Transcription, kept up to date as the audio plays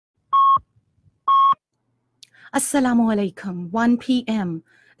Assalamu alaikum, 1 p.m.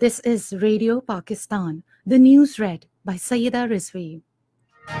 This is Radio Pakistan. The news read by Sayyida Rizvi.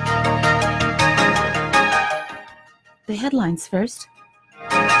 The headlines first.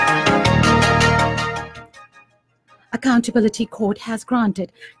 Accountability Court has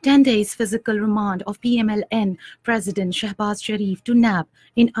granted 10 days physical remand of PMLN President Shehbaz Sharif to NAB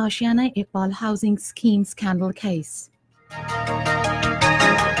in Ashiana Iqbal housing scheme scandal case.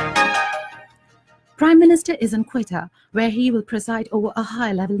 Prime Minister is in Quetta, where he will preside over a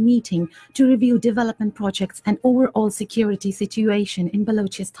high-level meeting to review development projects and overall security situation in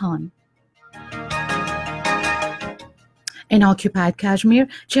Balochistan. In occupied Kashmir,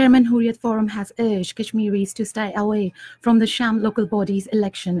 Chairman Hurriyat Forum has urged Kashmiris to stay away from the sham local bodies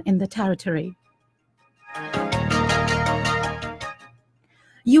election in the territory.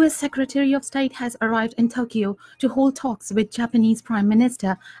 U.S. Secretary of State has arrived in Tokyo to hold talks with Japanese Prime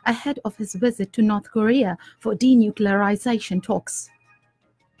Minister ahead of his visit to North Korea for denuclearization talks.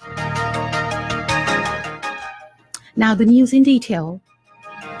 Now the news in detail.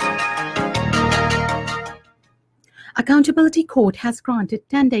 Accountability Court has granted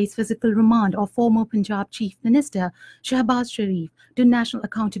 10 days physical remand of former Punjab Chief Minister Shehbaz Sharif to National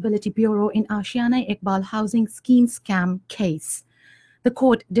Accountability Bureau in Ashiana Iqbal housing scheme scam case. The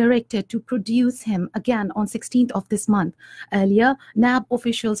court directed to produce him again on 16th of this month. Earlier, NAB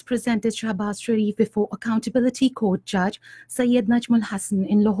officials presented Shehbaz Sharif before Accountability Court Judge Syed Najmul Hassan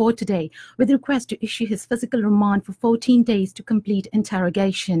in Lahore today with request to issue his physical remand for 14 days to complete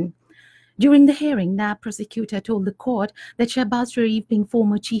interrogation. During the hearing, NAB prosecutor told the court that Shehbaz Sharif, being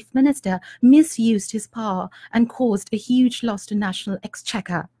former chief minister, misused his power and caused a huge loss to national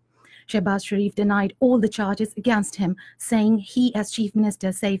exchequer. Shehbaz Sharif denied all the charges against him, saying he as chief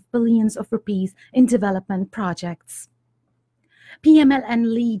minister saved billions of rupees in development projects.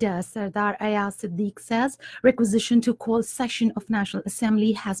 PMLN leader Sardar Ayaz Siddique says requisition to call session of National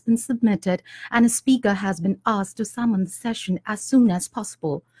Assembly has been submitted and a speaker has been asked to summon the session as soon as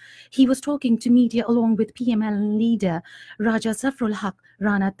possible. He was talking to media along with PMLN leader Raja Zafrul Haq,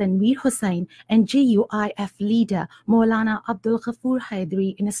 Rana Tanveer Hussain and JUIF leader Maulana Abdul Ghafoor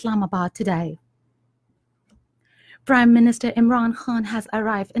Haidari in Islamabad today. Prime Minister Imran Khan has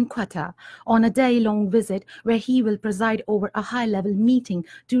arrived in Quetta on a day-long visit where he will preside over a high-level meeting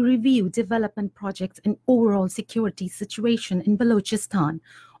to review development projects and overall security situation in Balochistan.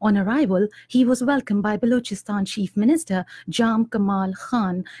 On arrival, he was welcomed by Balochistan Chief Minister Jam Kamal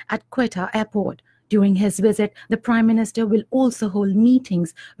Khan at Quetta Airport. During his visit, the Prime Minister will also hold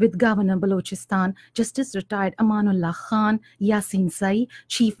meetings with Governor Balochistan, Justice Retired Amanullah Khan, Yasin Sai,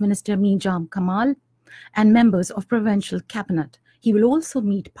 Chief Minister Mir Jam Kamal, and members of provincial cabinet. He will also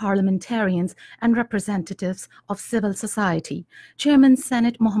meet parliamentarians and representatives of civil society. Chairman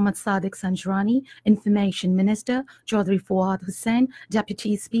Senate Mohammad Sadiq Sanjrani, Information Minister Chaudhry Fuad Hussain,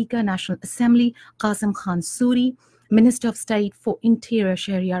 Deputy Speaker National Assembly Qasim Khan Suri, Minister of State for Interior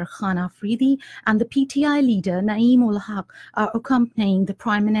Shahryar Khan Afridi, and the PTI leader Naeem ul Haq are accompanying the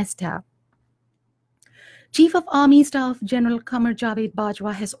Prime Minister. Chief of Army Staff General Qamar Javed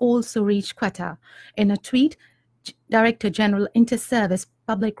Bajwa has also reached Quetta. In a tweet, Director General Inter-Service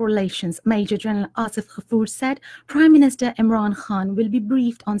Public Relations Major General Asif Ghafoor said Prime Minister Imran Khan will be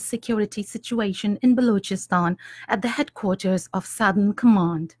briefed on security situation in Balochistan at the headquarters of Southern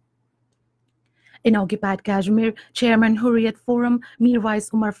Command. In occupied Kashmir, Chairman Hurriyat Forum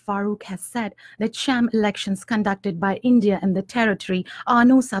Mirwais Umar Farooq has said that sham elections conducted by India in the territory are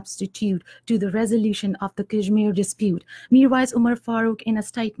no substitute to the resolution of the Kashmir dispute. Mirwais Umar Farooq, in a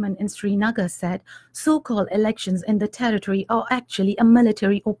statement in Srinagar, said so-called elections in the territory are actually a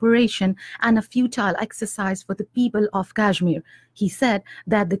military operation and a futile exercise for the people of Kashmir. He said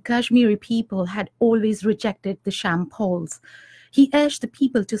that the Kashmiri people had always rejected the sham polls. He urged the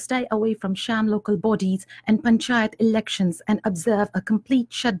people to stay away from sham local bodies and panchayat elections and observe a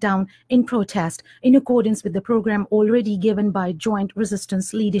complete shutdown in protest in accordance with the program already given by Joint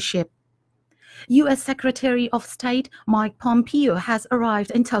Resistance Leadership. U.S. Secretary of State Mike Pompeo has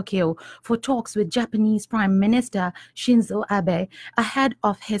arrived in Tokyo for talks with Japanese Prime Minister Shinzo Abe ahead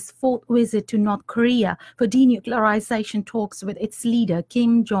of his fourth visit to North Korea for denuclearization talks with its leader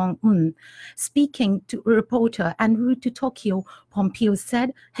Kim Jong-un. Speaking to a reporter en route to Tokyo, Pompeo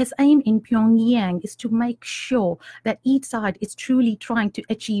said his aim in Pyongyang is to make sure that each side is truly trying to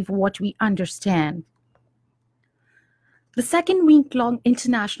achieve what we understand. The second week-long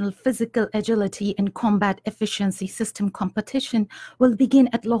International Physical Agility and Combat Efficiency System competition will begin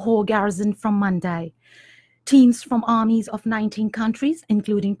at Lahore Garrison from Monday. Teams from armies of 19 countries,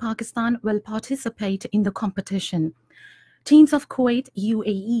 including Pakistan, will participate in the competition. Teams of Kuwait,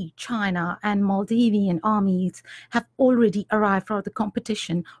 UAE, China, and Maldivian armies have already arrived for the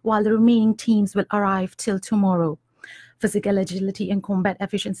competition, while the remaining teams will arrive till tomorrow. Physical agility and combat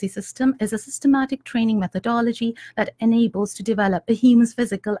efficiency system is a systematic training methodology that enables to develop a human's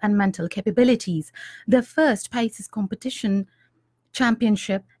physical and mental capabilities. The first PACES competition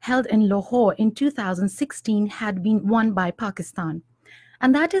championship held in Lahore in 2016 had been won by Pakistan.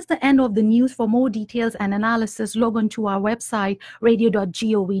 And that is the end of the news. For more details and analysis, log on to our website,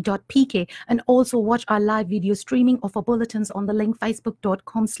 radio.gov.pk, and also watch our live video streaming of our bulletins on the link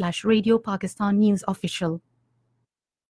facebook.com/Radio Pakistan News Official.